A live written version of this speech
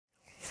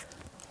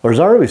There's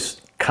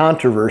always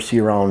controversy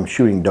around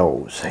shooting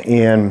does,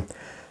 and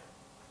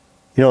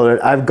you know,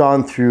 I've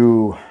gone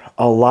through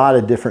a lot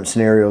of different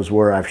scenarios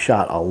where I've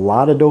shot a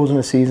lot of does in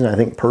a season. I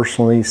think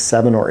personally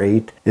 7 or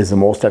 8 is the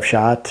most I've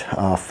shot,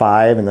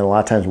 5, and then a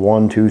lot of times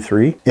 1, 2,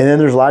 3. And then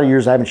there's a lot of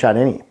years I haven't shot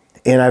any.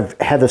 And I've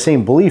had the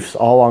same beliefs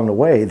all along the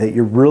way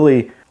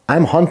that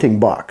I'm hunting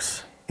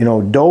bucks. You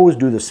know, does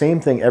do the same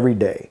thing every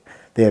day.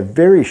 They have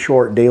very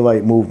short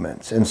daylight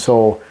movements. And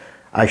so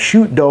I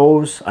shoot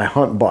does, I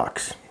hunt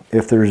bucks.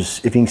 If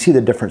you can see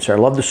the difference there. I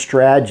love the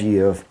strategy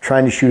of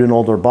trying to shoot an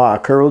older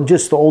buck, or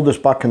just the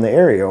oldest buck in the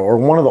area, or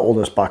one of the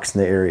oldest bucks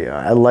in the area.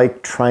 I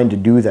like trying to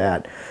do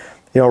that.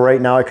 You know, right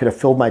now I could have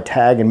filled my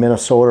tag in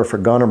Minnesota for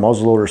gun or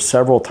muzzleloader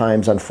several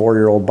times on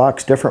 4-year-old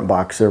bucks, different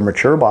bucks. They're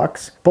mature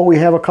bucks, but we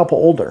have a couple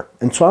older.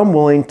 And so I'm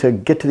willing to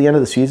get to the end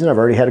of the season. I've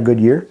already had a good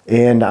year,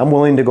 and I'm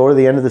willing to go to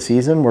the end of the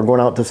season. We're going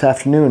out this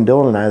afternoon,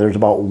 Dylan and I. There's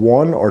about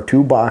 1 or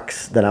 2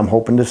 bucks that I'm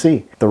hoping to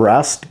see. The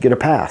rest get a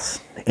pass.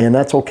 And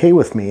that's okay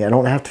with me. I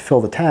don't have to fill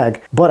the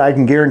tag, but I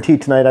can guarantee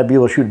tonight I'd be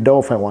able to shoot a doe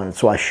if I wanted.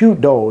 So I shoot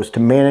does to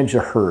manage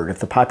the herd. If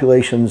the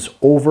population's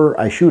over,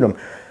 I shoot them.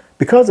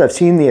 Because I've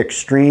seen the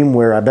extreme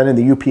where I've been in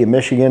the UP in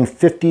Michigan,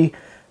 50%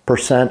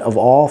 of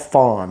all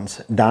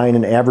fawns die in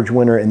an average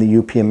winter in the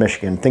UP in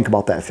Michigan. Think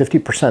about that,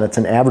 50%. It's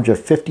an average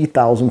of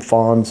 50,000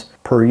 fawns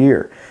per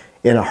year.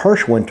 In a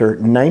harsh winter,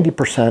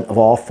 90% of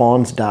all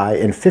fawns die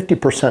and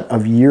 50%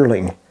 of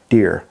yearling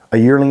deer. A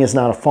yearling is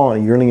not a fawn. A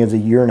yearling is a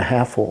 1.5 year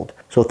old.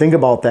 So think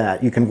about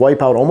that. You can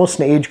wipe out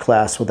almost an age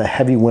class with a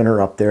heavy winter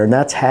up there, and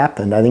that's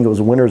happened. I think it was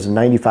winters in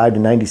 95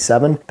 to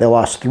 97. They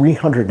lost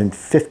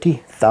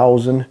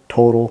 350,000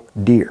 total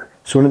deer.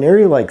 So in an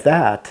area like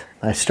that,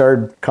 I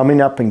started coming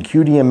up in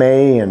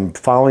QDMA and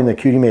following the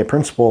QDMA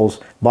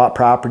principles, bought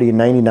property in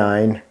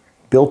 99,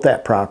 built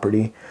that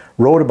property,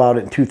 wrote about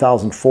it in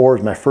 2004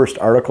 as my first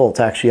article.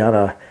 It's actually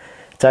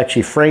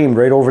framed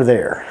right over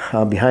there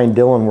behind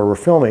Dylan where we're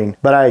filming.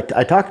 But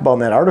I talked about in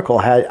that article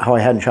how I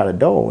hadn't shot a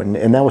doe, and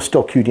that was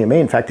still QDMA.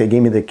 In fact, they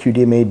gave me the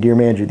QDMA Deer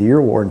Manager of the Year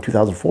Award in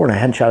 2004, and I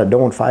hadn't shot a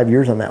doe in 5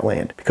 years on that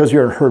land because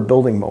you're in herd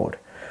building mode.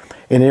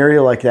 In an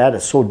area like that,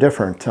 it's so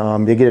different.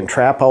 They get in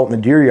trap out in the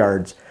deer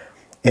yards,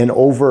 and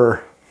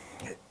over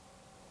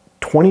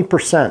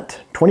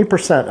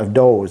 20% of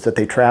does that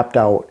they trapped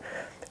out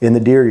in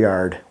the deer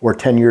yard were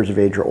 10 years of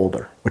age or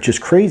older, which is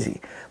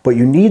crazy. But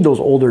you need those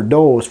older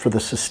does for the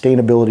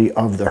sustainability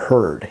of the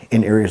herd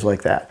in areas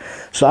like that.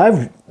 So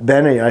I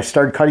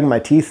started cutting my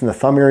teeth in the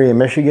thumb area in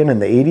Michigan in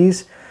the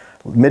 80s,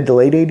 mid to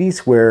late 80s,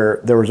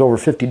 where there was over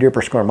 50 deer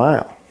per square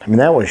mile. I mean,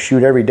 that was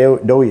shoot every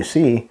doe you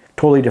see,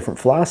 totally different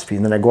philosophy.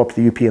 And then I go up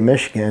to the UP of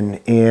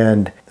Michigan,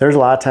 and there's a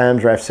lot of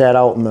times where I've sat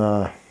out in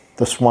the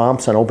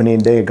swamps on opening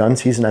day of gun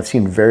season. I've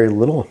seen very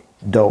little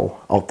doe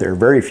out there,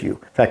 very few.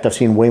 In fact, I've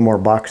seen way more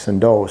bucks than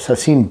does. I've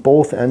seen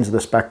both ends of the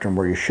spectrum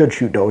where you should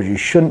shoot does, you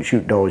shouldn't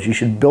shoot does, you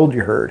should build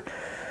your herd.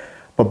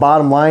 But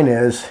bottom line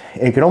is,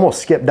 and you can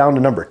almost skip down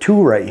to number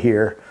 2 right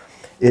here,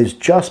 is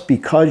just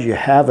because you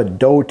have a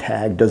doe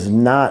tag does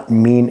not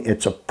mean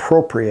it's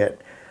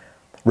appropriate,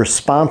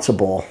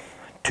 responsible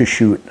to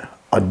shoot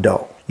a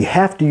doe. You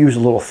have to use a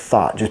little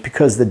thought. Just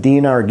because the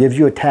DNR gives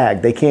you a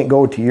tag, they can't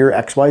go to your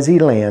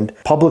XYZ land,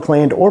 public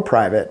land or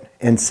private,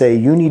 and say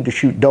you need to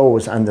shoot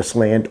does on this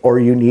land or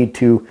you need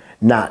to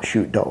not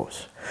shoot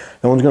does.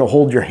 No one's going to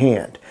hold your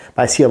hand.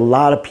 But I see a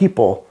lot of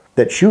people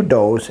that shoot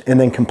does and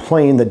then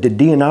complain that the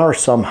DNR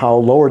somehow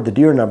lowered the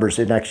deer numbers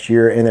the next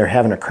year and they're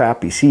having a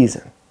crappy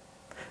season.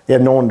 They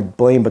have no one to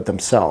blame but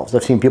themselves.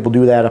 I've seen people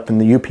do that up in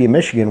the UP of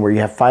Michigan where you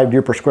have 5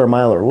 deer per square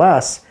mile or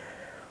less,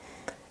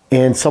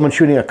 and someone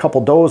shooting a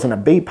couple does in a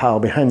bait pile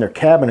behind their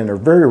cabin in a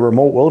very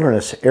remote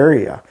wilderness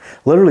area.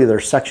 Literally,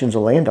 there's sections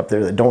of land up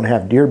there that don't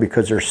have deer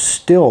because they're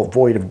still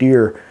void of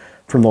deer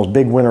from those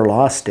big winter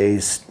loss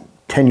days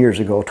 10 years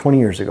ago, 20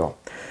 years ago.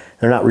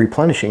 They're not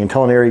replenishing.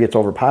 Until an area gets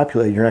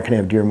overpopulated, you're not going to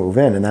have deer move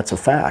in, and that's a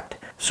fact.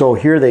 So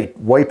here they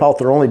wipe out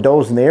their only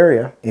does in the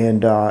area,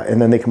 and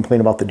then they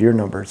complain about the deer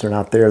numbers. They're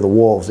not there. The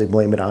wolves, they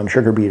blame it on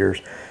sugar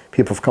beaters.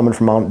 People coming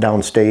from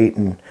downstate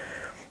and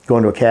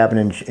going to a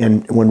cabin,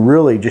 and when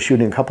really just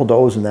shooting a couple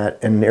does in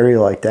an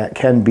area like that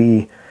can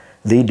be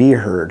the deer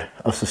herd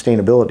of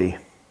sustainability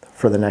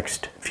for the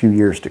next few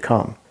years to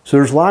come. So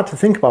there's a lot to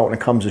think about when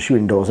it comes to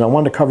shooting does, and I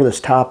wanted to cover this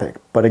topic.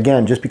 But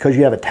again, just because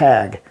you have a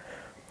tag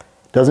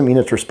doesn't mean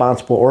it's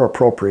responsible or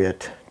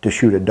appropriate to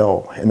shoot a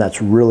doe, and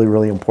that's really,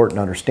 really important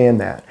to understand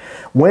that.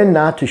 When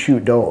not to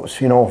shoot does,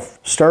 you know,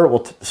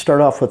 we'll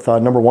start off with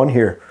number 1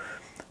 here.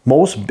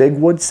 Most big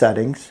wood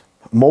settings,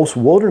 most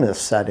wilderness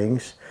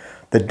settings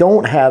that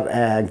don't have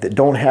ag, that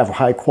don't have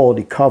high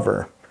quality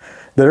cover,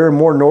 that are in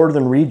more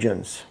northern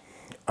regions,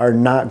 are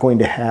not going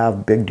to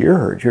have big deer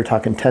herds. You're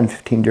talking 10,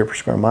 15 deer per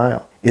square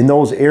mile. In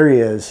those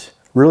areas,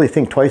 really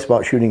think twice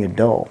about shooting a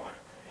doe.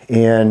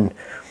 And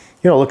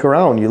you know, look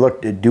around.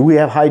 Do we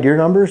have high deer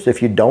numbers?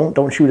 If you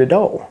don't shoot a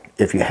doe.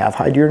 If you have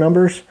high deer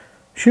numbers,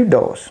 shoot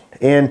does.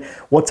 And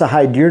what's a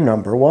high deer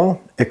number?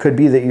 Well, it could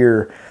be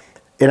that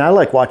and I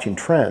like watching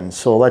trends.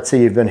 So let's say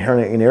you've been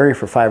hunting an area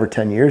for 5 or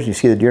 10 years, you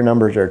see the deer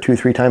numbers are 2,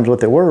 3 times what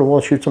they were, well,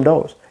 shoot some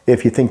does.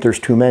 if you think there's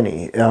too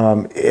many.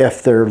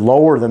 If they're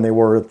lower than they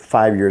were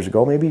 5 years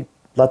ago, maybe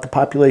let the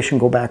population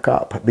go back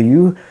up. But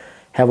you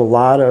have a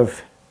lot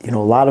of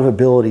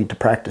ability to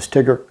practice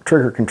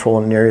trigger control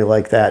in an area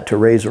like that to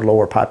raise or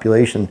lower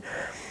population,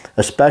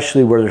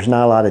 especially where there's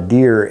not a lot of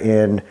deer,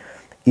 and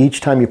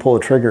each time you pull a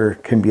trigger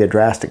can be a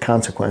drastic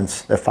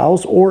consequence that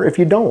follows, or if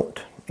you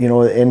don't.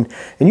 And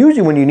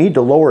usually when you need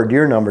to lower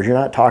deer numbers, you're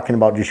not talking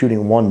about just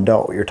shooting one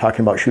doe. You're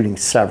talking about shooting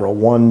several.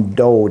 One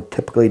doe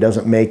typically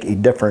doesn't make a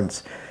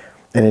difference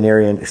in an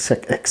area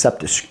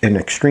except in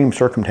extreme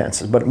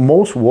circumstances. But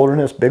most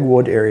wilderness, big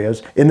wood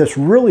areas, and this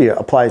really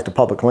applies to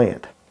public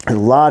land. A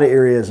lot of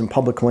areas in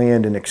public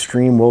land and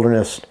extreme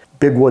wilderness,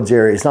 big woods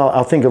areas. Now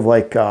I'll think of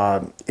like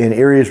in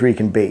areas where you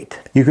can bait.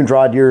 You can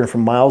draw deer from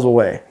miles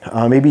away.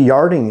 Maybe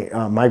yarding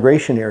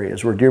migration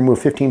areas where deer move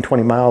 15,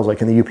 20 miles,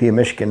 like in the UP of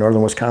Michigan,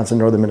 northern Wisconsin,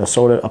 northern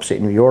Minnesota,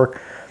 upstate New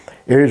York.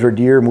 Areas where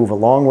deer move a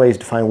long ways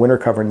to find winter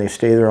cover and they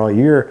stay there all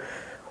year.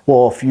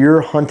 Well, if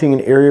you're hunting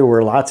an area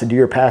where lots of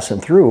deer are passing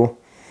through,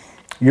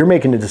 you're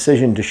making a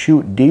decision to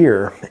shoot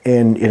deer,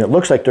 and it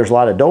looks like there's a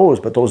lot of does,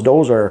 but those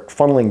does are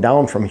funneling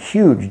down from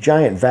huge,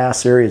 giant,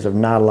 vast areas of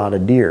not a lot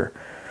of deer.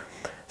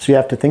 So you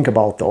have to think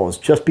about those.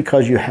 Just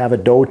because you have a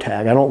doe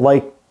tag, I don't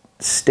like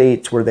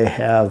states where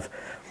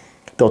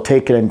they'll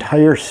take an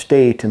entire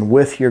state, and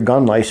with your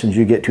gun license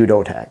you get 2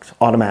 doe tags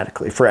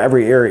automatically for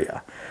every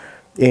area.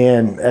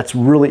 And that's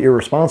really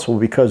irresponsible,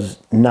 because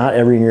not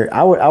every year,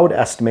 I would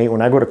estimate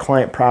when I go to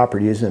client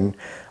properties, and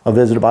I'll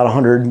visit about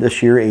 100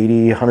 this year,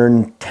 80,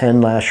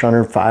 110 last year,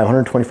 105,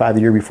 125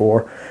 the year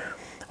before.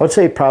 I would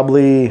say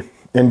probably,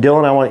 and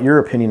Dylan, I want your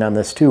opinion on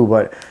this too,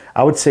 but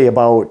I would say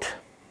about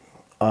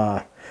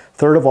a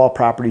third of all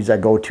properties I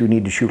go to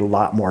need to shoot a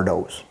lot more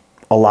does,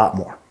 a lot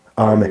more.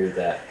 I agree with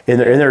that. And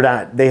they're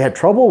not, they had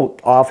trouble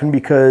often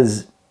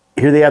because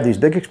here they have these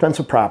big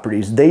expensive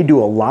properties. They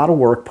do a lot of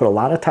work, put a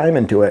lot of time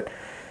into it,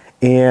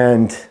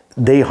 and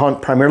they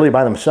hunt primarily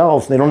by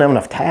themselves. They don't have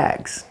enough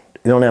tags.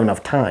 They don't have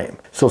enough time.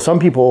 So some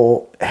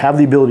people have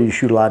the ability to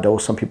shoot a lot of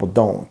does, some people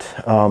don't.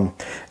 And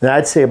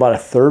I'd say about a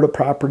third of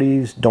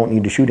properties don't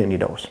need to shoot any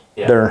does.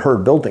 Yeah. They're in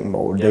herd building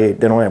mode. Yeah. They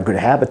don't have good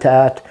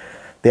habitat.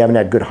 They haven't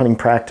had good hunting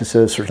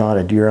practices. There's not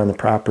a deer on the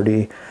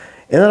property.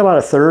 And then about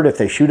a third, if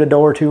they shoot a doe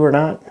or two or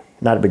not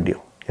a big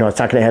deal. It's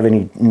not going to have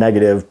any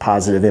negative,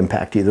 positive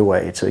impact either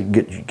way. It's you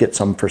get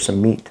some for some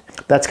meat.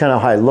 That's kind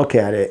of how I look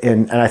at it.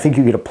 And I think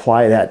you could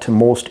apply that to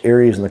most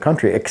areas in the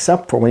country,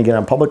 except for when you get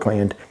on public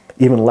land,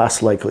 even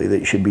less likely that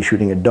you should be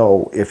shooting a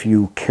doe if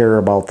you care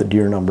about the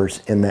deer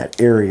numbers in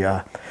that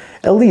area.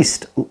 At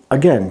least,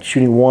 again,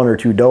 shooting 1 or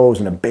 2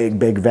 does in a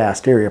big,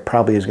 vast area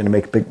probably is going to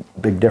make a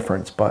big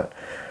difference. But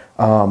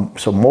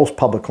so most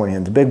public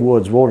lands, big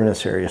woods,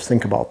 wilderness areas,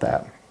 think about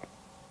that.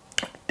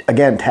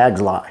 Again, tags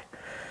lie.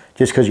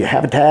 Just because you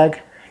have a tag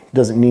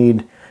doesn't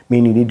mean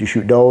you need to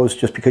shoot does.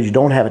 Just because you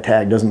don't have a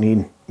tag doesn't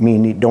mean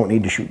you don't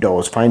need to shoot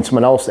does. Find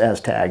someone else that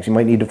has tags. You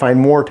might need to find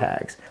more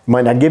tags. It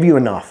might not give you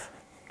enough.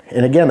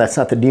 And again, that's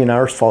not the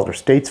DNR's fault or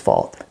state's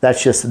fault.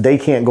 That's just they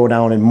can't go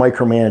down and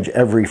micromanage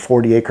every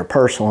 40-acre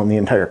parcel in the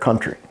entire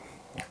country,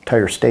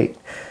 entire state.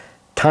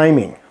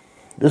 Timing.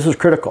 This is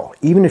critical,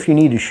 even if you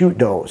need to shoot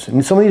does.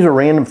 And some of these are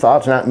random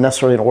thoughts, not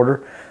necessarily in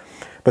order.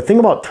 But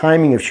think about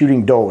timing of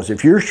shooting does.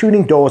 If you're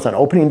shooting does on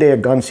opening day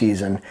of gun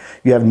season,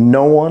 you have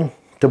no one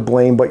to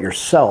blame but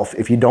yourself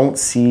if you don't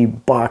see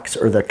bucks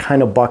or the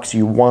kind of bucks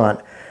you want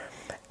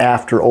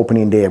after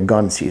opening day of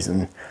gun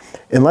season.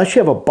 Unless you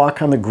have a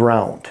buck on the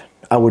ground,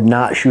 I would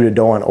not shoot a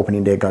doe on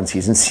opening day of gun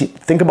season.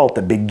 Think about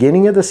the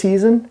beginning of the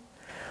season.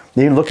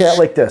 You look at it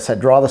like this. I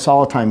draw this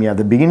all the time. You have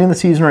the beginning of the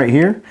season right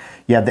here.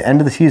 You have the end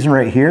of the season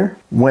right here.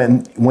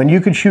 When you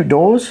could shoot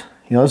does,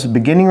 this is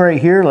beginning right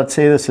here. Let's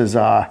say this is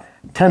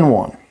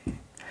 10-1.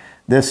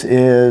 This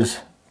is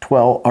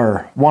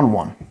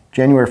 1-1,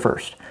 January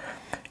 1st.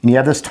 And you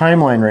have this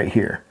timeline right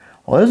here.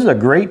 Well, this is a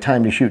great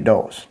time to shoot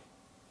does.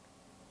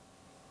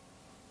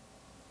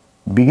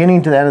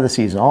 Beginning to the end of the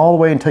season, all the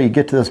way until you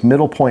get to this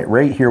middle point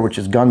right here, which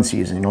is gun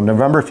season,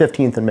 November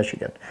 15th in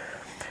Michigan.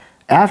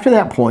 After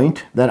that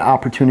point, that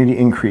opportunity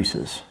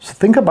increases. So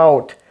think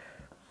about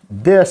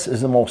this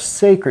is the most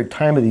sacred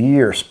time of the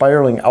year,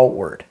 spiraling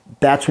outward.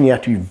 That's when you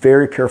have to be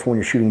very careful when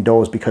you're shooting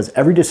does, because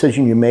every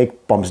decision you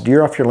make bumps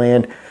deer off your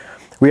land.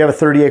 We have a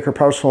 30-acre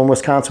parcel in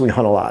Wisconsin. We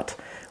hunt a lot.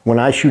 When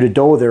I shoot a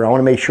doe there, I want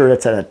to make sure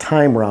that's at a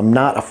time where I'm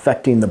not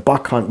affecting the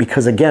buck hunt,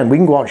 because again, we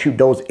can go out and shoot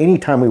does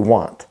anytime we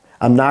want.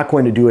 I'm not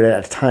going to do it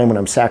at a time when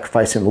I'm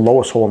sacrificing the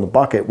lowest hole in the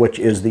bucket, which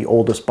is the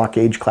oldest buck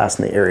age class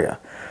in the area.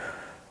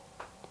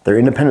 They're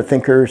independent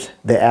thinkers.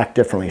 They act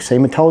differently.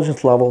 Same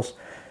intelligence levels,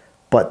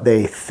 but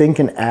they think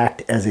and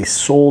act as a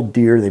sold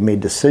deer. They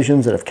made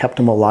decisions that have kept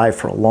them alive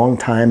for a long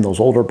time. Those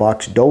older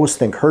bucks, does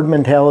think herd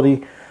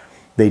mentality.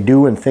 They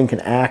do and think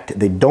and act.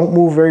 They don't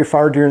move very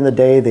far during the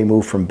day. They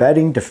move from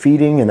bedding to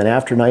feeding, and then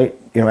after night,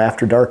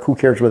 after dark, who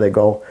cares where they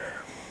go?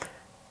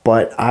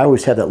 But I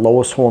always have that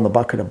lowest hole in the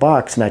bucket of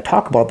bucks, and I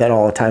talk about that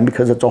all the time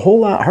because it's a whole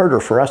lot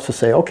harder for us to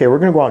say, okay, we're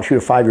going to go out and shoot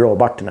a 5-year-old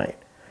buck tonight.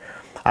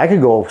 I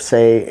could go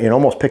say, and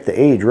almost pick the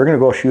age, we're going to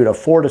go shoot a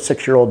 4 to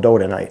 6-year-old doe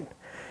tonight.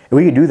 And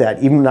we could do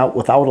that even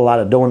without a lot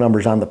of doe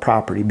numbers on the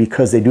property,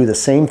 because they do the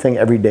same thing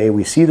every day.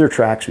 We see their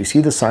tracks, we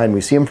see the sign,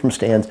 we see them from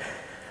stands.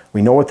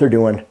 We know what they're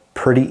doing,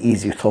 pretty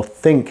easy. So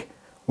think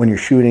when you're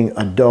shooting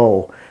a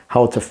doe,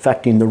 how it's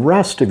affecting the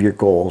rest of your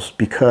goals,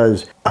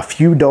 because a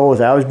few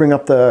does, I always bring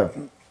up the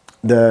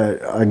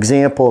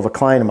example of a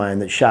client of mine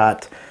that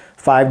shot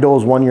 5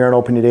 does one year on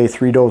opening day,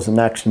 3 does the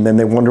next, and then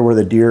they wonder where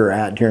the deer are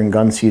at during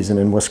gun season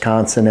in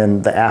Wisconsin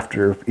and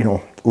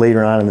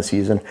later on in the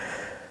season.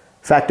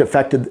 In fact,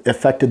 it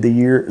affected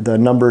the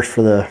numbers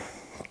for the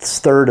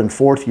 3rd and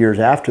 4th years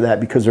after that,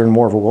 because they're in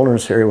more of a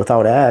wilderness area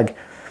without ag,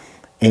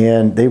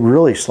 and they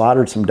really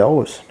slaughtered some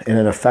does, and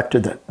it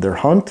affected their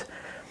hunt.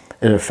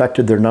 It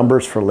affected their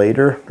numbers for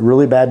later.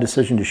 Really bad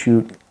decision to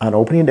shoot on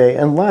opening day,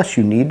 unless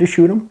you need to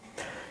shoot them.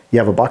 You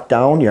have a buck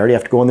down, you already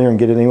have to go in there and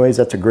get it anyways.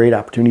 That's a great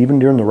opportunity, even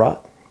during the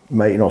rut. You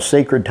might,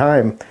 sacred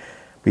time,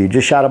 but you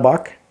just shot a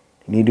buck,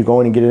 you need to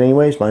go in and get it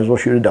anyways, might as well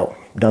shoot a doe.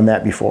 Done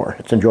that before,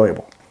 it's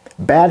enjoyable.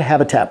 Bad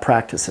habitat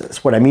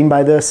practices. What I mean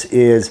by this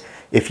is,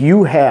 if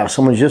you have,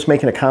 someone's just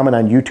making a comment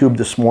on YouTube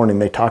this morning,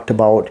 they talked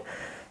about,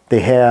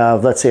 they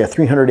have, let's say, a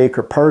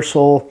 300-acre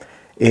parcel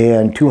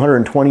and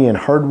 220 in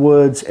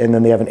hardwoods, and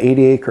then they have an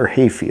 80-acre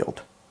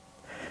hayfield.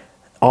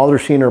 All they're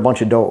seeing are a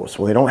bunch of does.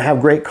 Well, they don't have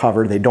great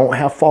cover, they don't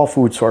have fall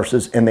food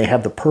sources, and they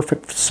have the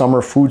perfect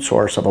summer food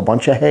source of a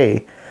bunch of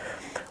hay,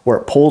 where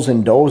it pulls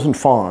in does and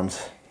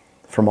fawns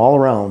from all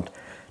around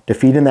to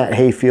feed in that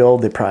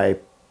hayfield. They probably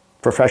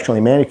professionally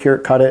manicure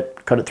it, cut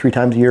it 3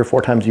 times a year,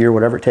 4 times a year,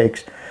 whatever it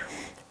takes.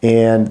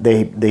 And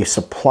they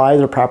supply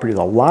their property with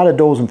a lot of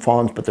does and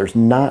fawns, but there's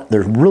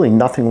really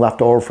nothing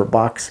left over for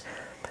bucks.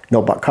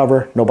 No buck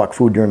cover, no buck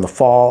food during the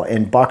fall,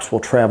 and bucks will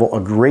travel a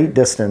great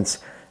distance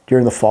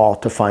during the fall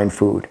to find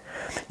food.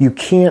 You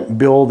can't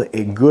build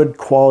a good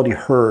quality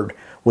herd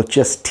with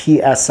just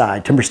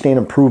TSI, timber stand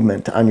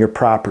improvement, on your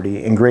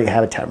property and great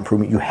habitat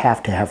improvement. You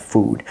have to have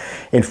food.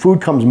 And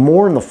food comes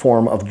more in the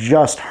form of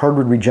just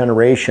hardwood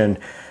regeneration,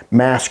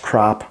 mass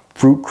crop,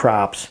 fruit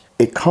crops.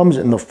 It comes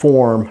in the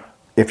form,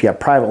 if you have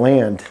private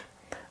land,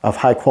 of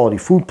high quality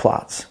food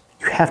plots.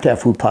 You have to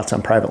have food plots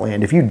on private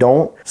land. If you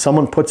don't,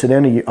 someone puts it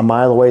in a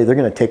mile away, they're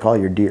gonna take all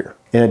your deer.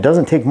 And it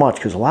doesn't take much,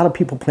 because a lot of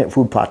people plant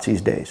food plots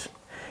these days.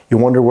 You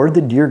wonder, where'd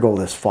the deer go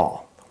this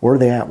fall? Where are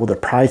they at? Well, they're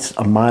probably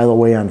a mile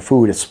away on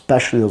food,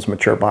 especially those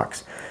mature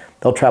bucks.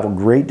 They'll travel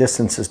great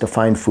distances to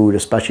find food,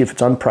 especially if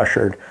it's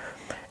unpressured,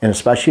 and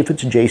especially if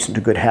it's adjacent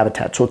to good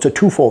habitat. So it's a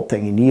twofold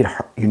thing. You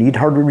need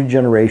hardwood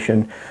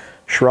regeneration,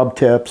 shrub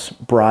tips,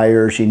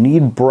 briars. You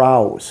need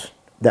browse,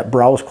 that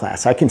browse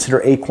class. I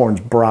consider acorns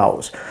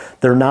browse.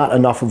 They're not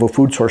enough of a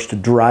food source to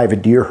drive a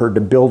deer herd,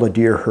 to build a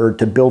deer herd,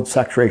 to build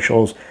sex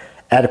ratios,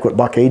 adequate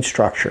buck age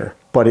structure,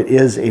 but it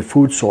is a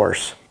food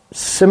source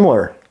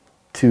similar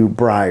to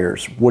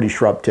briars, woody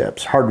shrub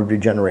tips, hardwood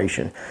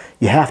regeneration.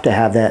 You have to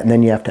have that, and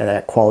then you have to have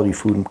that quality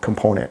food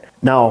component.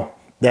 Now,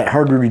 that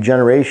hardwood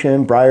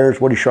regeneration, briars,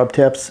 woody shrub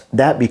tips,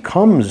 that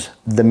becomes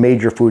the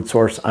major food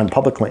source on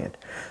public land.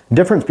 The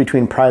difference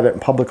between private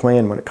and public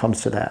land when it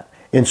comes to that.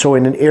 And so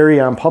in an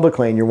area on public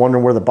land, you're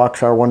wondering where the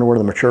bucks are, wondering where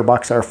the mature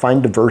bucks are,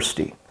 find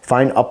diversity,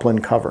 find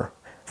upland cover,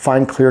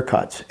 find clear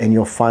cuts, and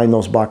you'll find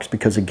those bucks,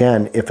 because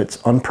again, if it's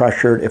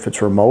unpressured, if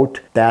it's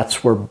remote,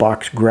 that's where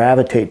bucks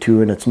gravitate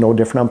to, and it's no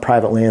different on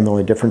private land. The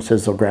only difference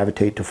is they'll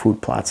gravitate to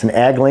food plots. And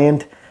ag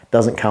land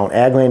doesn't count.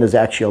 Ag land is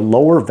actually a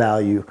lower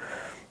value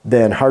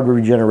than hardwood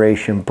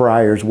regeneration,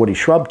 briars, woody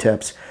shrub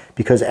tips,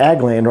 because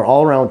ag land, or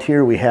all around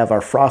here, we have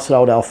our frosted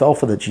out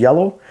alfalfa that's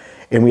yellow,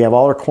 and we have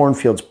all our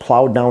cornfields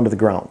plowed down to the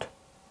ground.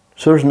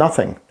 So there's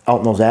nothing out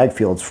in those ag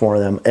fields for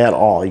them at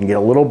all. You can get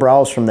a little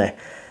browse from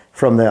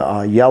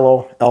the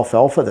yellow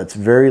alfalfa that's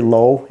very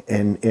low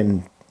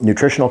in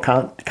nutritional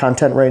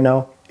content right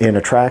now, in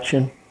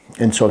attraction.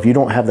 And so if you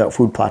don't have that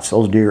food plots,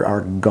 those deer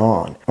are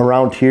gone.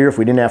 Around here, if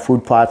we didn't have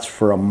food plots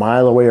for a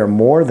mile away or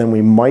more, then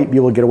we might be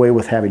able to get away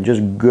with having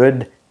just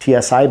good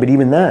TSI, but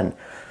even then,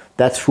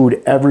 that's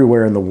food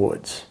everywhere in the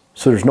woods.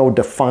 So there's no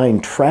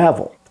defined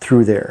travel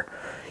through there.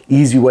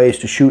 Easy ways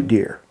to shoot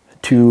deer,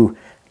 to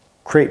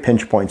create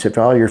pinch points.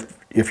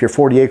 If your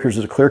 40 acres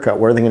is a clear cut,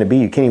 where are they going to be?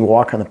 You can't even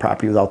walk on the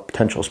property without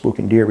potential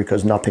spooking deer,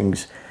 because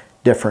nothing's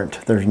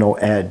different. There's no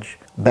edge.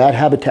 Bad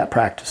habitat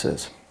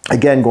practices.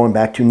 Again, going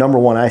back to number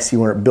one, I see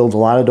where it builds a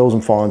lot of does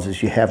and fawns,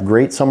 is you have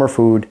great summer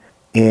food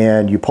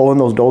and you pull in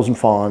those does and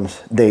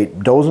fawns.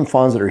 Does and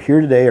fawns that are here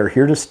today are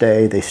here to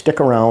stay. They stick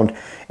around,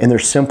 and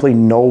there's simply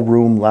no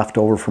room left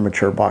over for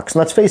mature bucks. And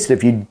let's face it,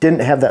 if you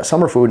didn't have that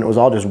summer food and it was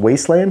all just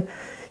wasteland,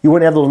 you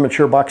wouldn't have those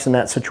mature bucks in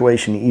that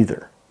situation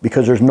either,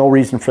 because there's no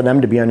reason for them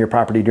to be on your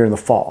property during the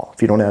fall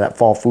if you don't have that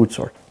fall food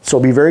source. So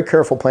be very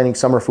careful planting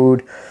summer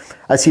food.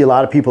 I see a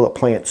lot of people that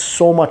plant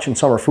so much in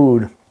summer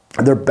food,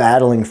 they're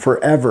battling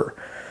forever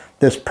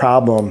this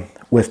problem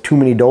with too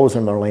many does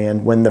on their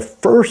land, when the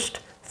first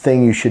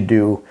thing you should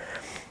do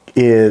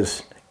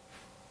is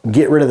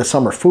get rid of the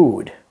summer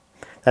food.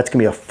 That's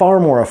gonna be far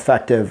more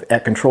effective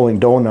at controlling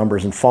doe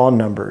numbers and fawn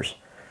numbers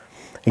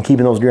and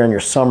keeping those deer on your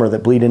summer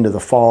that bleed into the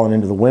fall and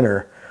into the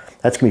winter.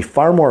 That's gonna be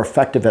far more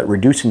effective at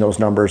reducing those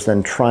numbers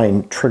than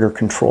trying trigger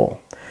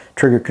control.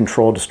 Trigger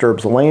control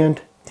disturbs the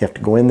land. You have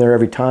to go in there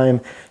every time.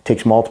 It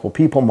takes multiple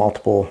people,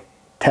 multiple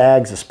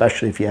tags,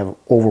 especially if you have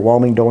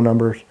overwhelming doe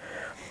numbers.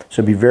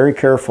 So be very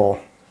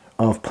careful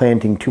of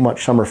planting too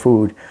much summer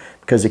food,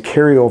 because the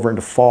carryover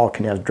into fall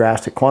can have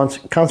drastic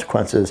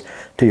consequences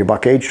to your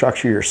buck age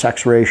structure, your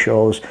sex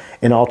ratios,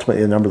 and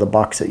ultimately the number of the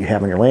bucks that you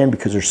have on your land,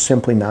 because there's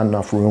simply not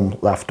enough room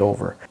left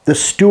over. The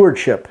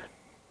stewardship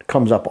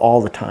comes up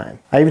all the time.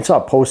 I even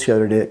saw a post the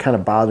other day that kind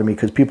of bothered me,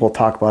 because people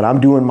talk about,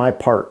 I'm doing my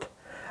part.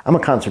 I'm a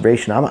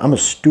conservation, I'm a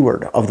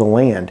steward of the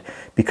land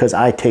because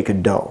I take a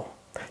doe.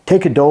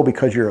 Take a doe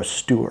because you're a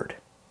steward.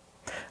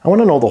 I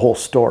want to know the whole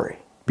story,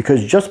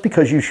 because just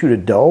because you shoot a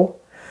doe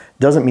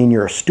doesn't mean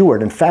you're a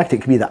steward. In fact,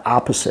 it could be the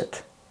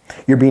opposite.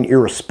 You're being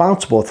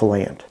irresponsible with the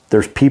land.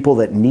 There's people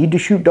that need to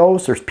shoot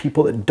does, there's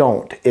people that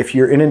don't. If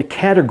you're in a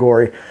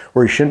category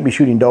where you shouldn't be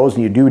shooting does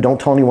and you do, don't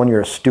tell anyone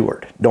you're a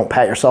steward. Don't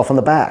pat yourself on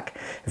the back.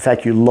 In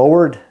fact, you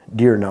lowered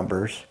deer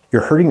numbers,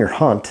 you're hurting your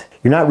hunt,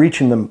 you're not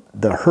reaching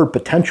the herd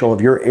potential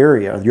of your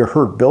area, your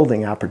herd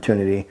building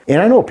opportunity.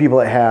 And I know people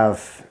that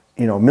have,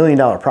 you know, $1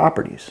 million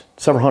properties,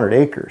 several hundred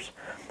acres,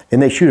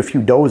 and they shoot a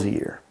few does a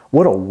year.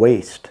 What a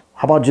waste.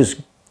 How about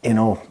just, you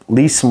know,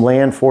 lease some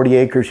land, 40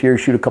 acres here,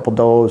 shoot a couple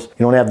does. You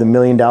don't have the $1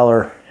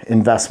 million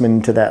investment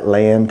into that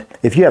land.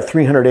 If you have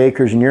 300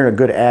 acres and you're in a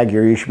good ag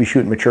area, you should be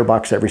shooting mature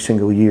bucks every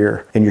single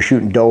year, and you're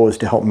shooting does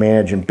to help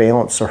manage and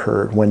balance the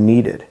herd when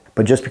needed.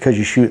 But just because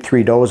you shoot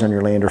 3 does on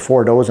your land or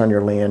 4 does on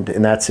your land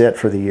and that's it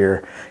for the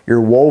year, you're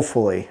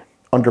woefully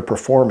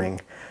underperforming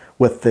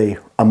with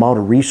the amount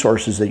of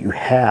resources that you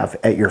have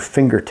at your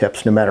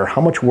fingertips, no matter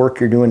how much work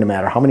you're doing, no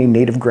matter how many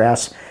native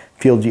grass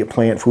fields you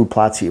plant, food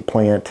plots you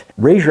plant.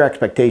 Raise your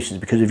expectations,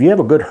 because if you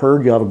have a good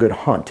herd, you'll have a good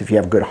hunt. If you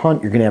have a good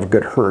hunt, you're going to have a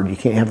good herd. You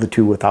can't have the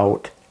two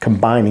without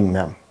combining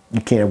them.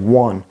 You can't have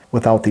one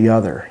without the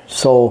other.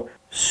 So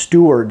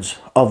stewards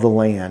of the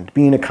land,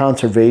 being a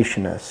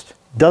conservationist,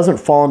 doesn't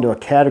fall into a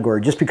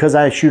category. Just because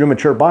I shoot a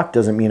mature buck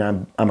doesn't mean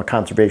I'm a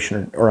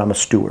conservation or I'm a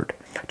steward.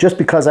 Just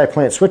because I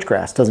plant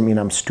switchgrass doesn't mean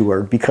I'm a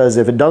steward, because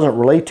if it doesn't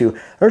relate to,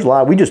 there's a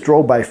lot. We just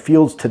drove by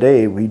fields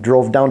today. We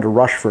drove down to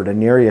Rushford,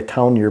 an area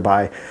town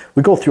nearby.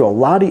 We go through a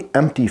lot of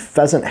empty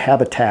pheasant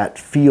habitat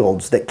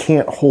fields that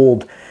can't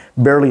hold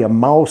barely a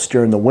mouse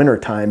during the winter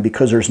time,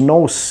 because there's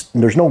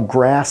no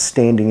grass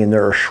standing in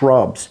there or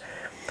shrubs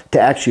to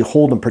actually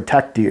hold and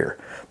protect deer.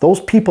 Those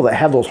people that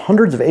have those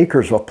hundreds of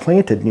acres of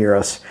planted near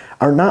us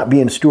are not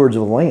being stewards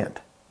of the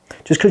land.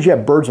 Just because you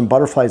have birds and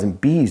butterflies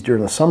and bees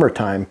during the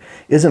summertime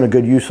isn't a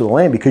good use of the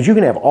land, because you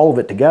can have all of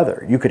it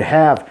together. You could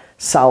have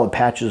solid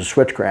patches of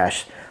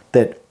switchgrass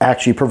that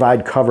actually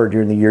provide cover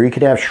during the year. You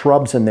could have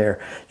shrubs in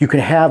there. You can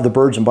have the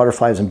birds and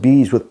butterflies and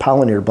bees with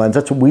pollinator blends.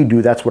 That's what we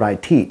do. That's what I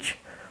teach.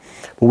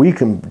 But we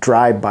can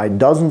drive by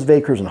dozens of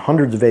acres and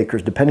hundreds of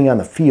acres, depending on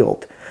the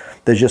field.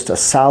 There's just a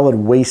solid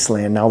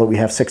wasteland now that we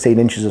have 6 to 8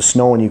 inches of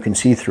snow and you can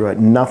see through it.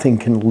 Nothing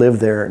can live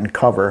there and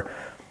cover.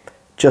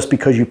 Just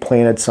because you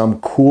planted some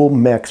cool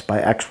mix by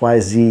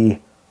XYZ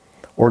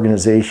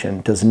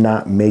organization does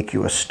not make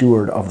you a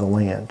steward of the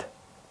land.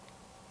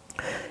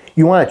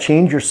 You want to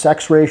change your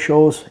sex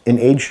ratios and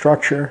age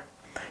structure.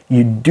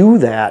 You do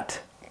that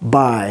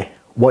by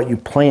what you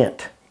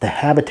plant, the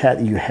habitat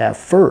that you have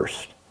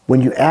first. When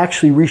you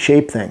actually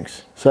reshape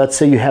things, so let's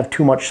say you have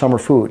too much summer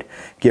food,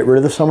 get rid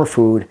of the summer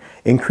food,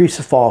 increase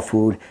the fall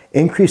food,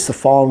 increase the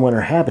fall and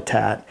winter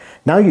habitat.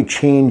 Now you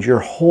change your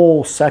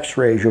whole sex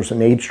ratios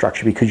and age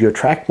structure, because you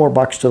attract more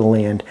bucks to the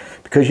land,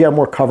 because you have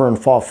more cover and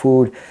fall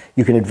food.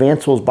 You can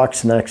advance those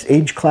bucks in the next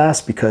age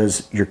class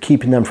because you're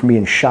keeping them from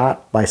being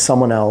shot by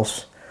someone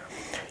else.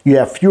 You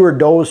have fewer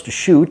does to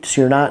shoot,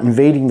 so you're not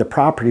invading the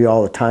property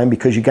all the time,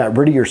 because you got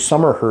rid of your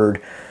summer herd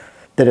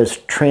that is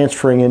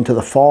transferring into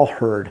the fall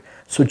herd.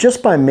 So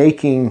just by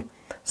making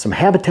some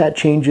habitat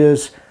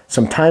changes,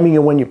 some timing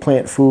of when you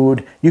plant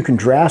food, you can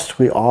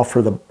drastically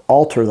alter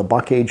the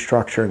buck age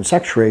structure and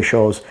sex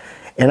ratios.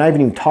 And I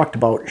haven't even talked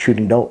about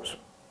shooting does.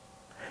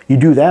 You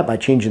do that by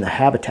changing the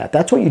habitat.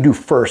 That's what you do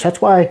first. That's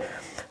why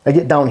I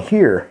get down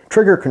here,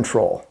 trigger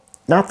control,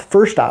 not the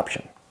first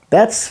option.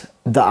 That's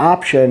the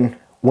option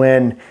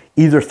when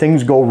either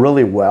things go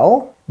really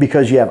well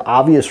because you have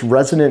obvious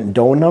resident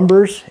doe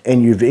numbers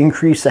and you've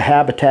increased the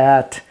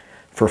habitat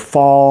for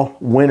fall,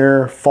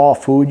 winter, fall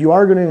food. You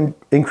are going to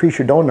increase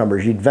your doe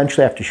numbers. You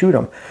eventually have to shoot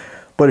them.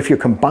 But if you're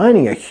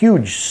combining a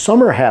huge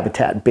summer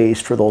habitat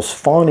base for those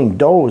fawning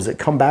does that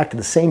come back to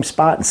the same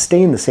spot and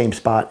stay in the same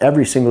spot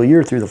every single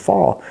year through the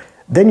fall,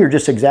 then you're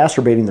just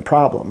exacerbating the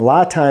problem. A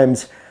lot of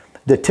times,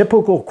 the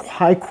typical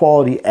high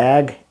quality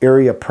ag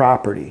area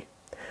property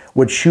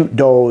would shoot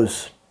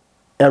does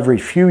every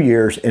few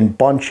years in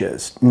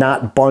bunches,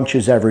 not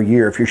bunches every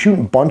year. If you're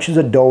shooting bunches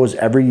of does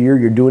every year,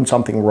 you're doing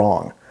something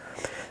wrong.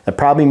 That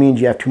probably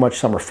means you have too much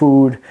summer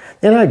food.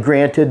 And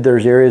granted,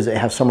 there's areas that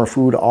have summer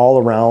food all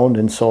around,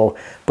 and so,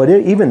 but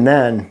even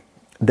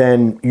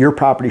then your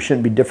property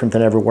shouldn't be different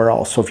than everywhere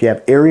else. So if you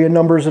have area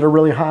numbers that are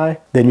really high,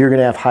 then you're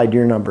gonna have high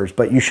deer numbers,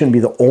 but you shouldn't be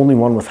the only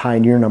one with high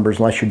deer numbers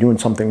unless you're doing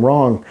something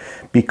wrong,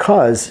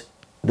 because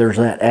there's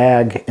that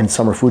ag and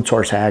summer food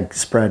source ag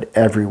spread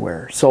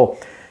everywhere. So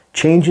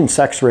Changing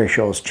sex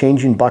ratios,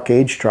 changing buck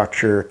age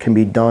structure can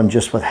be done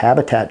just with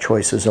habitat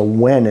choices of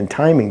when and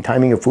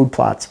timing of food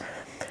plots,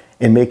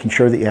 and making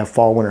sure that you have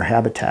fall winter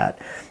habitat.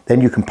 Then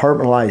you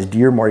compartmentalize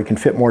deer more. You can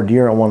fit more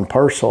deer on one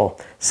parcel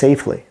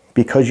safely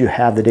because you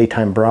have the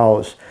daytime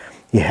browse.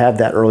 You have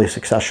that early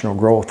successional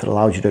growth that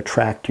allows you to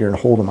track deer and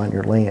hold them on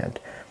your land.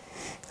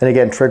 And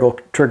again,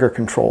 trigger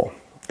control.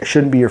 It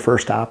shouldn't be your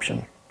first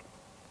option.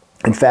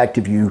 In fact,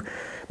 if you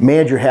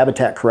manage your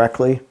habitat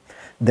correctly,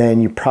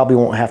 then you probably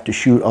won't have to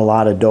shoot a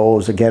lot of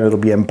does. Again, it'll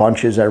be in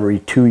bunches every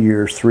 2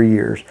 years, 3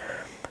 years,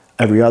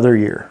 every other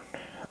year,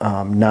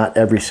 not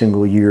every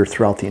single year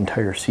throughout the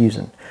entire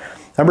season.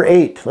 Number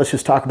 8, let's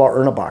just talk about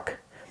earn a buck.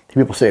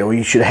 People say, well,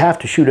 you should have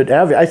to shoot it.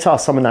 I saw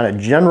someone on a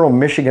general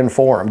Michigan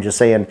forum just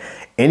saying,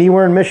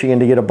 anywhere in Michigan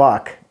to get a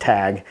buck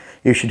tag,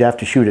 you should have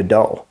to shoot a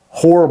doe.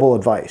 Horrible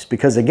advice,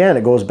 because again,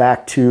 it goes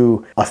back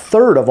to a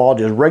third of all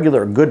just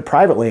regular good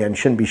private land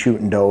shouldn't be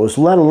shooting does,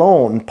 let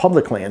alone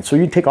public land. So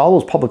you take all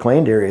those public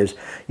land areas,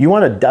 you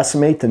want to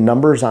decimate the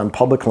numbers on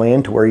public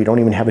land to where you don't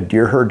even have a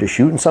deer herd to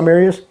shoot in some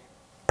areas,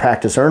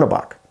 practice earn a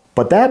buck.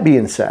 But that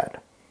being said,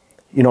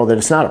 you know that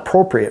it's not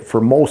appropriate for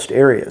most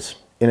areas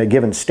in a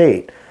given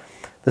state.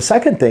 The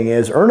second thing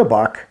is earn a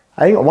buck,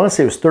 I want to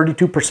say it was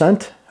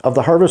 32% of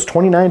the harvest,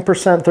 29%,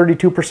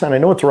 32%. I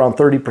know it's around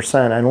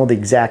 30%. I know the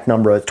exact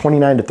number. It's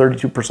 29 to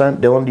 32%.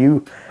 Dylan, do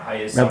you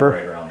remember?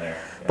 Right around there.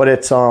 Yeah. But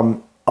it's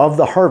of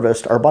the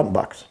harvest are button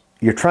bucks.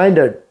 You're trying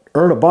to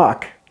earn a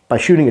buck by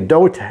shooting a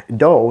doe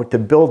to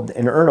build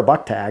and earn a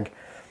buck tag,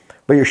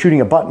 but you're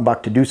shooting a button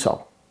buck to do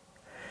so.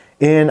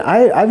 And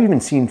I've even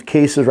seen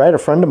cases, right? A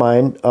friend of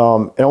mine,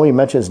 I don't even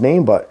mention his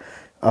name, but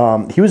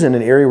he was in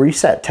an area where he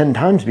sat 10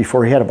 times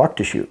before he had a buck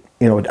to shoot,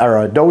 you know,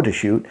 or a doe to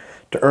shoot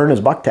to earn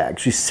his buck tag.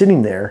 So he's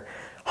sitting there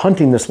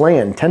hunting this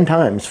land 10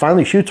 times,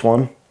 finally shoots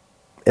one,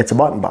 it's a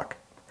button buck.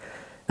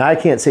 Now I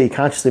can't say he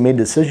consciously made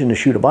the decision to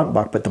shoot a button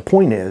buck, but the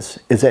point is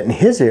that in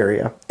his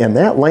area, and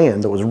that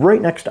land that was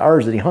right next to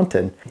ours that he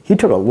hunted, he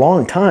took a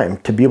long time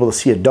to be able to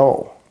see a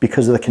doe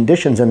because of the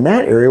conditions in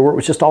that area where it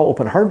was just all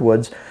open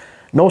hardwoods,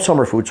 no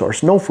summer food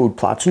source, no food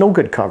plots, no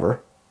good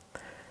cover.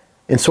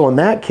 And so in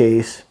that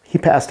case, he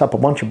passed up a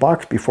bunch of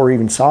bucks before he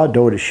even saw a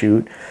doe to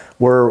shoot,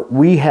 where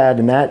we had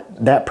in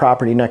that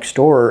property next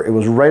door, it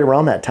was right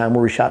around that time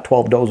where we shot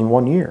 12 does in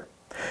 1 year.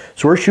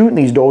 So we're shooting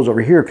these does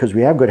over here because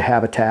we have good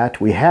habitat,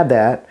 we had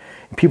that,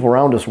 and people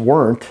around us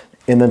weren't,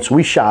 and then so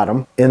we shot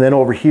them. And then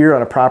over here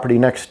on a property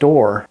next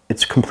door,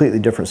 it's a completely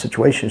different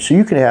situation. So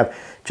you can have,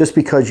 just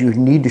because you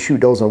need to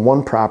shoot does on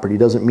one property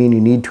doesn't mean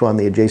you need to on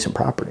the adjacent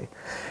property.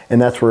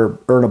 And that's where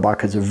earn a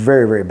buck is a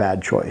very, very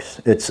bad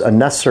choice. It's a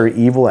necessary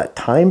evil at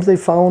times they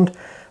found,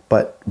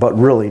 but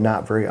really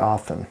not very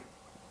often.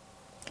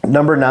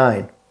 Number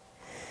 9,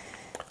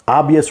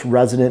 obvious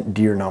resident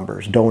deer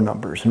numbers, doe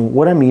numbers. And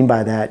what I mean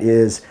by that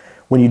is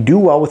when you do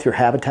well with your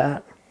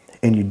habitat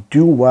and you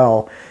do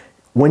well,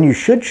 when you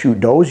should shoot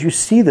does, you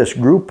see this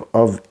group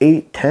of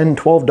 8, 10,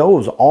 12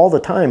 does all the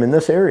time in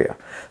this area.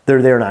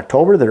 They're there in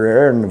October, they're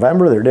there in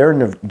November, they're there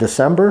in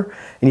December.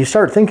 And you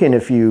start thinking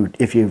if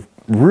you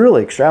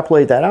really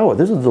extrapolate that out,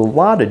 this is a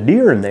lot of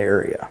deer in the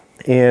area.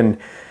 And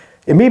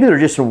maybe they're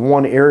just in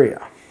one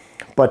area.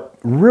 But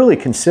really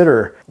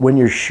consider when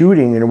you're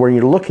shooting and when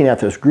you're looking at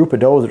this group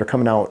of does that are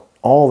coming out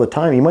all the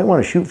time, you might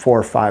want to shoot 4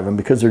 or 5 of them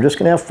because they're just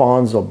going to have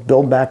fawns. They'll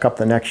build back up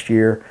the next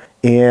year.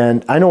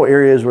 And I know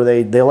areas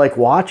where they like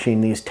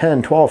watching these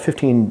 10, 12,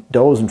 15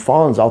 does and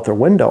fawns out their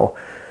window,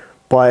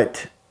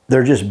 but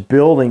they're just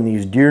building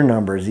these deer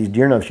numbers.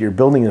 You're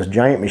building this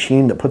giant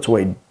machine that puts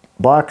away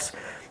bucks.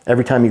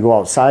 Every time you go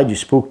outside, you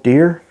spook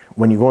deer.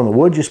 When you go in the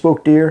woods, you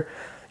spook deer.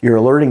 You're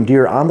alerting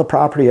deer on the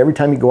property every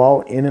time you go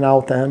out, in and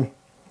out then.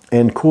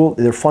 And cool,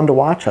 they're fun to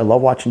watch. I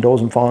love watching does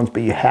and fawns,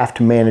 but you have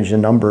to manage the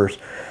numbers.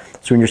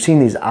 So when you're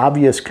seeing these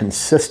obvious,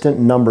 consistent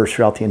numbers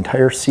throughout the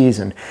entire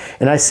season,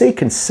 and I say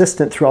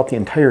consistent throughout the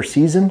entire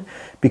season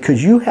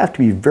because you have to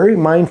be very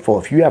mindful.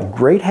 If you have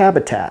great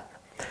habitat,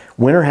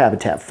 winter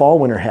habitat, fall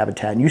winter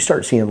habitat, and you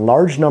start seeing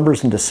large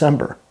numbers in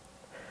December,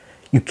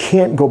 you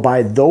can't go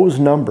by those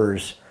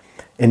numbers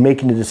and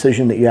making the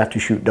decision that you have to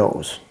shoot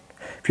does.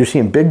 If you're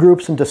seeing big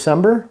groups in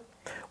December,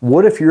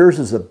 what if yours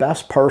is the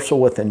best parcel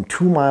within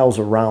 2 miles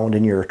around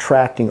and you're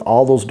attracting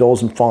all those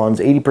does and fawns,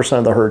 80%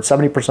 of the herd,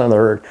 70% of the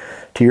herd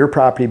to your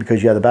property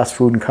because you have the best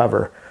food and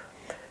cover?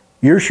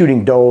 You're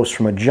shooting does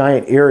from a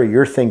giant area.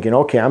 You're thinking,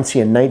 okay, I'm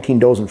seeing 19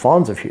 does and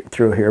fawns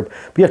through here,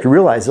 but you have to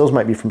realize those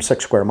might be from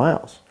 6 square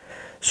miles.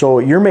 So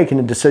you're making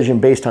a decision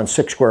based on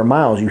 6 square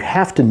miles. You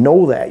have to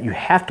know that. You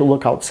have to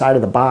look outside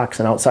of the box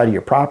and outside of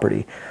your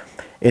property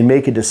and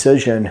make a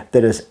decision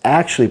that is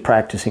actually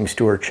practicing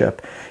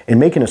stewardship and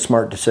making a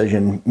smart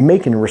decision,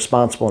 making a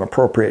responsible and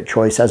appropriate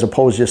choice, as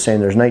opposed to just saying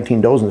there's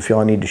 19 does in the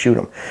field, I need to shoot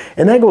them.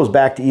 And that goes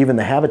back to even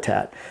the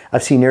habitat.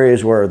 I've seen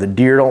areas where the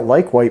deer don't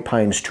like white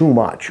pines too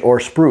much or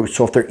spruce,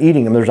 so if they're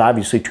eating them, there's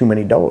obviously too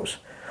many does.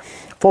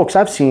 Folks,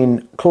 I've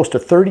seen close to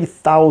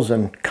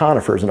 30,000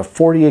 conifers in a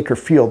 40-acre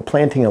field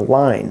planting in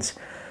lines.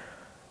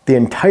 The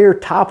entire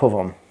top of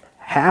them,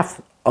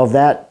 half of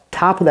that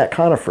top of that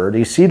conifer,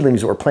 these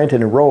seedlings that were planted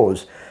in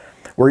rows,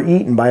 were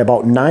eaten by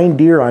about 9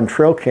 deer on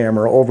trail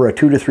camera over a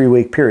 2 to 3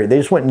 week period. They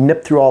just went and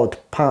nipped through all the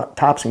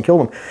tops and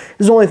killed them.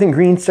 This is the only thing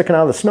green sticking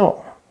out of the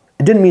snow.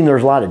 It didn't mean there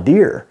was a lot of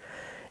deer.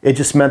 It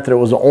just meant that it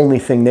was the only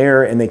thing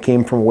there, and they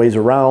came from a ways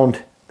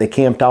around. They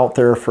camped out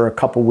there for a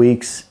couple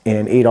weeks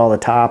and ate all the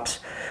tops.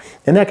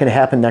 And that can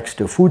happen next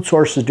to food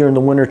sources during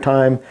the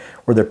wintertime,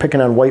 where they're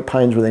picking on white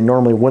pines where they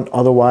normally wouldn't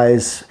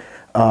otherwise.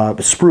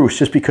 Spruce,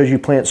 just because you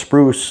plant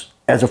spruce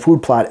as a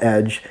food plot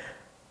edge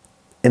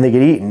and they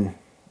get eaten,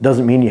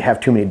 doesn't mean you have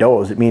too many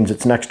does. It means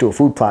it's next to a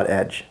food plot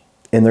edge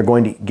and they're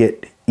going to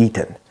get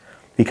eaten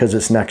because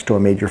it's next to a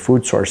major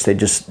food source.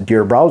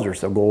 Deer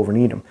browsers, they'll go over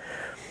and eat them.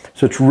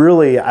 So it's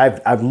really,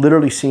 I've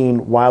literally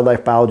seen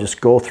wildlife biologists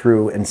go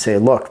through and say,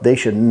 look, they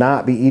should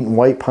not be eating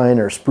white pine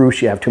or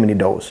spruce. You have too many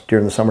does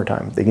during the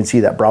summertime. They can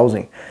see that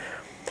browsing.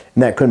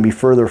 And that couldn't be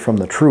further from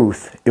the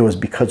truth. It was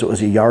because it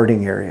was a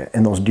yarding area,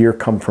 and those deer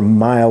come from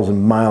miles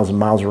and miles and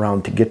miles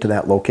around to get to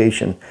that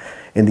location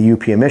in the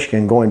UP of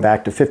Michigan, going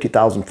back to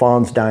 50,000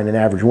 fawns dying in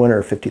average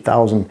winter,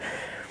 50,000,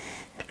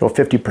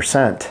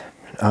 50%,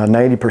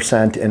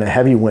 90% in a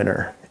heavy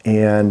winter.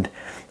 And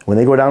when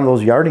they go down to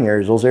those yarding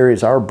areas, those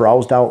areas are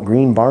browsed out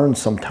green barns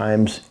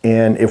sometimes.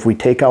 And if we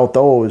take out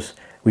those,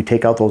 we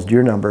take out those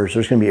deer numbers,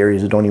 there's going to be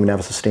areas that don't even have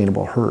a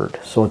sustainable herd.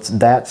 So it's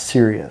that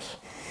serious.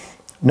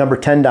 Number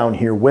 10 down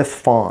here, with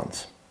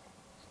fawns.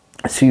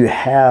 So you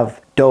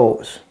have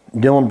does.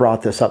 Dylan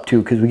brought this up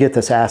too, because we get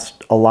this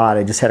asked a lot.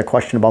 I just had a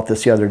question about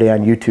this the other day on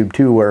YouTube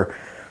too, where,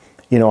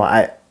 you know,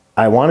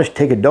 I want to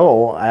take a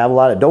doe. I have a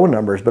lot of doe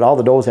numbers, but all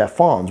the does have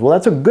fawns. Well,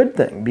 that's a good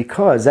thing,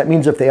 because that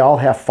means if they all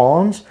have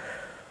fawns,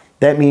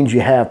 that means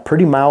you have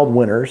pretty mild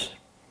winters.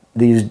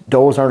 These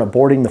does aren't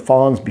aborting the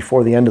fawns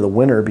before the end of the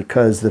winter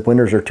because the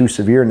winters are too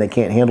severe and they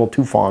can't handle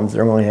 2 fawns.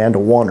 They're going to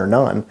handle 1 or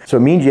none. So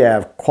it means you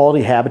have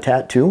quality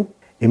habitat too.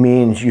 It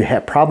means you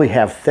probably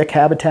have thick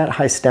habitat,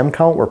 high stem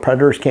count, where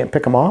predators can't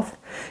pick them off.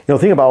 You know,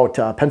 think about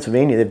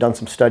Pennsylvania. They've done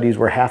some studies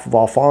where half of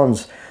all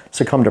fawns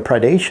succumb to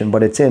predation,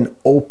 but it's in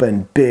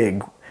open,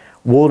 big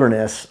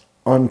wilderness,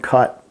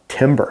 uncut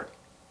timber,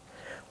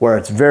 where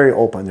it's very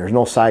open. There's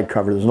no side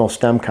cover. There's no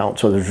stem count.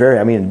 So there's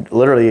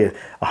literally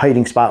a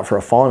hiding spot for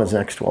a fawn is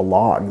next to a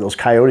log. Those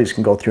coyotes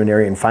can go through an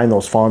area and find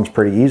those fawns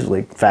pretty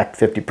easily. In fact,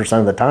 50%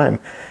 of the time,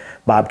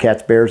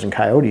 bobcats, bears, and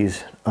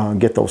coyotes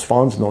get those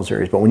fawns in those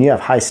areas. But when you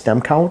have high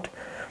stem count,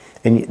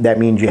 and that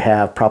means you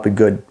have probably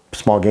good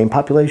small game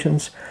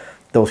populations,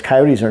 those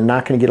coyotes are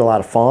not going to get a lot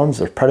of fawns.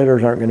 Those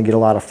predators aren't going to get a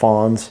lot of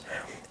fawns,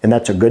 and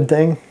that's a good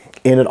thing.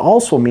 And it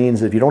also means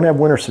that if you don't have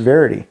winter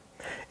severity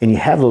and you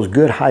have those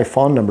good high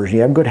fawn numbers, you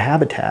have good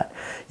habitat,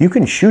 you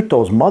can shoot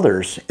those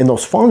mothers, and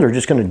those fawns are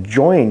just going to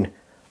join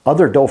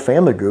other doe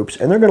family groups,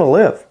 and they're going to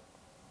live.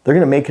 They're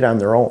going to make it on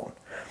their own.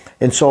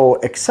 And so,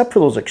 except for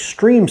those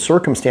extreme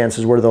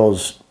circumstances where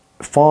those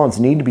fawns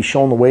need to be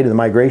shown the way to the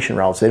migration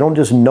routes, they don't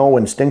just know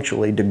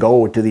instinctually to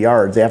go to the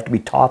yards. They have to be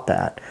taught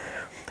that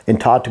and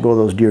taught to go to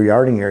those deer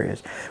yarding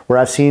areas. Where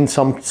I've seen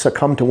some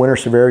succumb to winter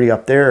severity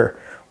up there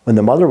when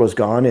the mother was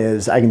gone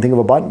is, I can think of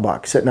a button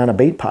buck sitting on a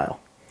bait pile.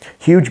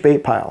 Huge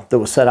bait pile that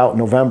was set out in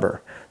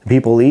November. The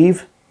people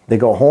leave, they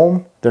go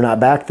home, they're not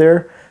back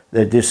there.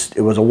 It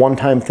was a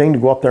one-time thing to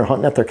go up there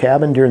hunting at their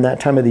cabin during that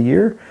time of the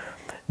year.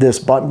 This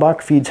button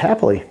buck feeds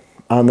happily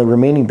on the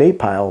remaining bait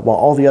pile while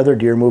all the other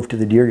deer move to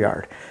the deer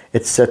yard.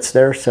 It sits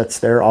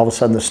there, all of a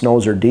sudden the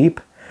snows are deep.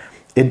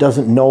 It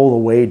doesn't know the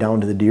way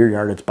down to the deer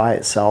yard. It's by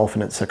itself,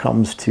 and it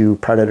succumbs to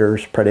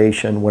predators,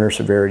 predation, winter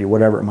severity,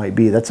 whatever it might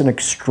be. That's an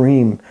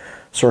extreme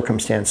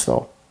circumstance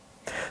though.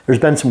 There's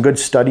been some good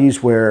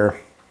studies where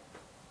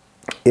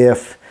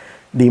if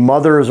the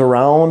mother is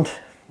around,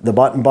 the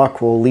button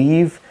buck will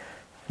leave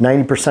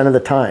 90% of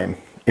the time.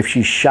 If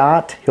she's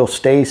shot, he'll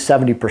stay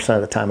 70%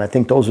 of the time. I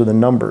think those are the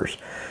numbers.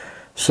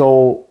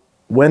 So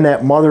when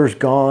that mother's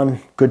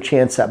gone, good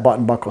chance that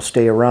button buck will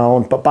stay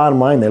around. But bottom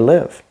line, they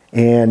live.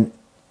 And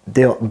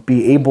they'll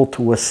be able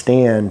to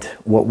withstand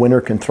what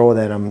winter can throw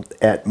at them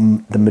at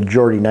the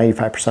majority,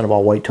 95% of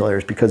all whitetail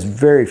areas, because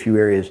very few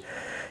areas,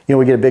 you know,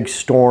 we get a big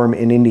storm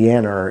in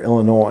Indiana or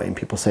Illinois and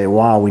people say,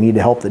 wow, we need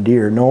to help the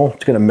deer. No,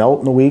 it's going to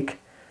melt in a week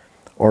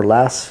or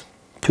less,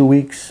 2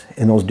 weeks,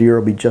 and those deer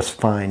will be just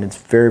fine. It's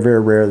very, very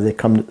rare that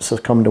they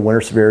succumb to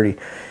winter severity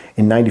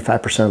in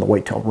 95% of the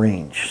whitetail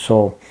range.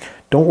 So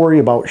don't worry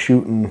about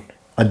shooting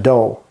a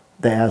doe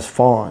that has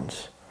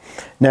fawns.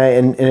 Now,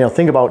 and you know,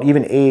 think about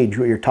even age,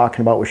 what you're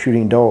talking about with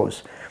shooting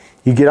does.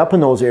 You get up in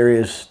those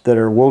areas that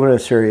are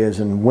wilderness areas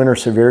and winter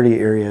severity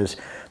areas,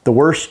 the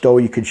worst doe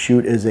you could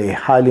shoot is a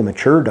highly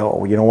mature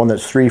doe, you know, one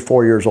that's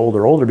 3-4 years old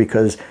or older,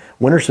 because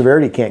winter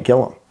severity can't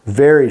kill them.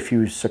 Very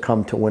few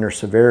succumb to winter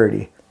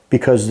severity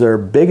because they're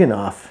big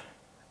enough.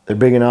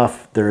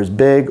 They're as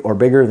big or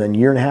bigger than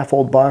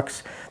 1.5-year-old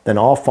bucks, then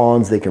all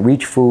fawns, they can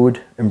reach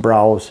food and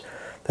browse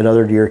that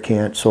other deer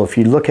can't. So if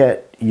you look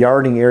at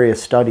yarding area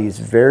studies,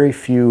 very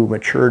few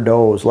mature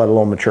does, let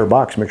alone mature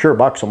bucks. Mature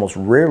bucks almost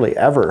rarely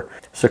ever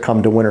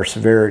succumb to winter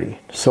severity.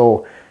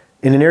 So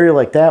in an area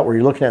like that where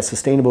you're looking at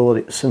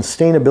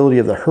sustainability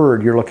of the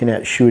herd, you're looking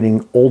at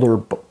shooting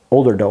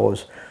older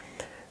does.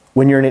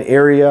 When you're in an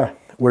area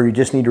where you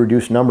just need to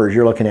reduce numbers,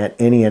 you're looking at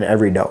any and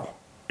every doe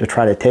to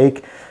try to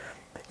take.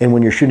 And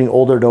when you're shooting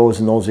older does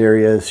in those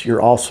areas,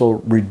 you're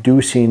also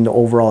reducing the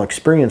overall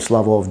experience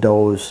level of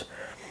does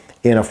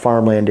in a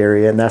farmland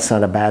area, and that's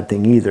not a bad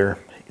thing either.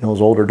 You know,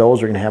 those older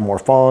does are going to have more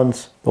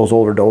fawns. Those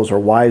older does are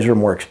wiser,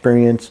 more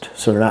experienced,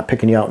 so they're not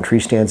picking you out in tree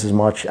stands as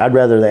much. I'd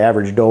rather the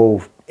average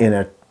doe in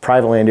a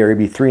private land area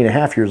be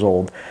 3.5 years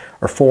old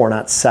or 4,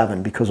 not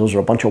 7, because those are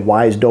a bunch of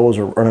wise does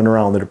running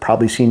around that have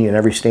probably seen you in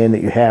every stand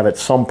that you have at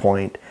some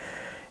point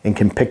and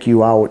can pick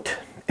you out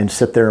and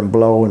sit there and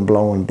blow and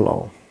blow and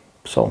blow.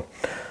 So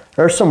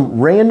there are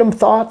some random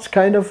thoughts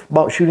kind of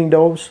about shooting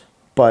does,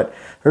 but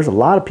there's a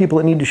lot of people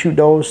that need to shoot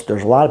does.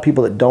 There's a lot of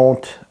people that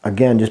don't.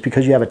 Again, just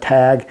because you have a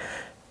tag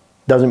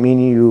doesn't mean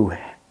you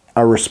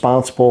are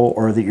responsible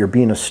or that you're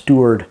being a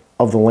steward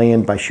of the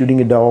land by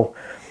shooting a doe.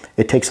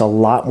 It takes a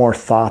lot more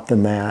thought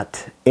than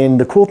that. And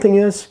the cool thing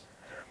is,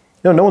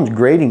 no one's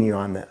grading you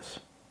on this.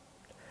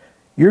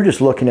 You're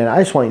just looking at it.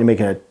 I just want you to make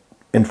an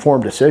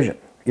informed decision.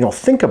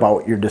 Think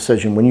about your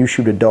decision when you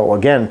shoot a doe.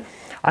 Again,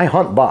 I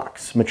hunt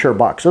bucks, mature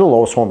bucks. They're the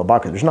lowest one in the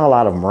bucket. There's not a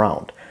lot of them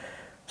around.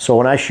 So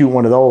when I shoot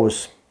one of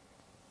those,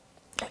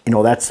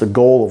 that's the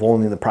goal of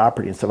owning the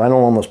property. And so if I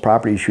don't own this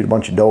property, shoot a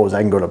bunch of does,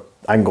 I can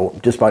go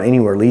just about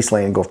anywhere, lease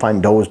land, and go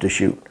find does to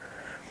shoot.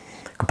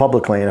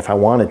 Public land if I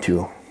wanted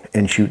to,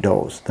 and shoot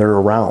does. They're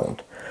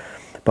around.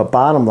 But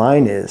bottom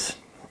line is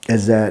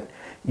that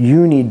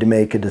you need to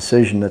make a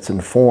decision that's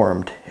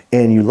informed,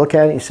 and you look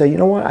at it and you say, you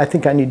know what, I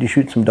think I need to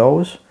shoot some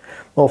does.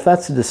 Well, if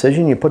that's the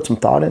decision, you put some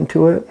thought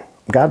into it,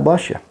 God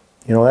bless you.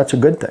 That's a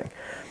good thing.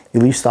 You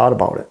at least thought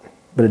about it.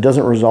 But it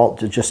doesn't result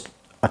to just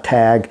a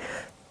tag.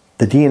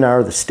 The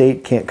DNR, the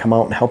state, can't come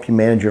out and help you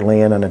manage your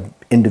land on an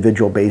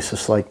individual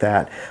basis like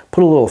that.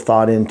 Put a little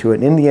thought into it.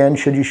 And in the end,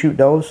 should you shoot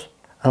does?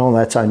 I don't know,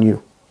 that's on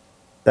you.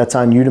 That's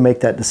on you to make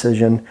that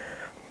decision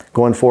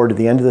going forward to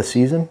the end of the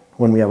season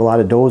when we have a lot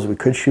of does that we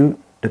could shoot,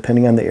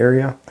 depending on the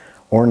area,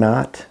 or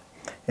not.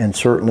 And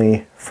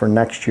certainly for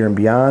next year and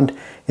beyond.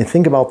 And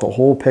think about the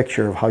whole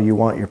picture of how you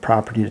want your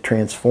property to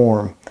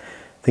transform.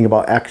 Think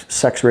about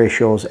sex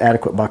ratios,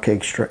 adequate buck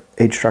age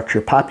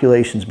structure,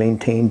 populations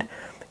maintained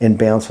in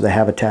balance with the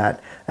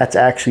habitat. That's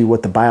actually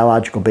what the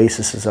biological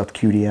basis is of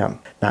QDM.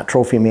 Not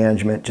trophy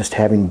management, just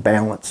having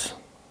balance.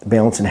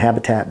 Balance in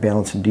habitat,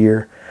 balance in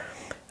deer.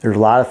 There's a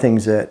lot of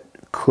things that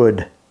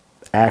could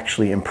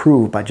actually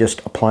improve by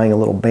just applying a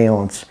little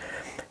balance,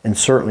 and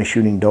certainly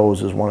shooting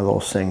does is one of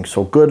those things.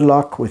 So good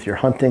luck with your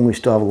hunting. We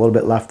still have a little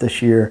bit left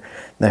this year,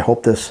 and I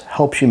hope this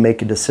helps you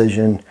make a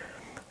decision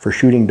for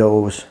shooting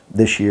does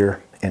this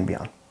year and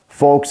beyond.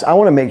 Folks, I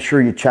want to make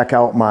sure you check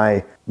out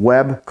my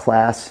web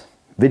class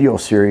video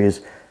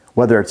series,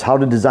 whether it's how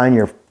to design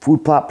your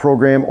food plot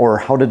program or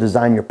how to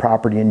design your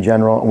property in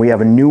general. And we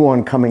have a new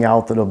one coming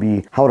out that'll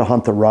be how to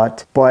hunt the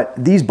rut. But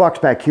these bucks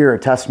back here are a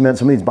testament.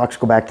 Some of these bucks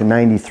go back to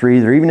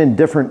 93. They're even in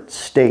different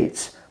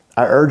states.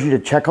 I urge you to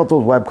check out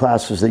those web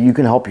classes so that you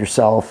can help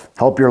yourself,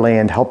 help your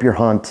land, help your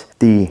hunt.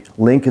 The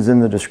link is in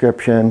the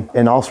description.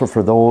 And also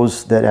for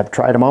those that have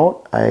tried them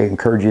out, I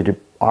encourage you to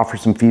offer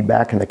some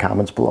feedback in the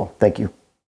comments below. Thank you.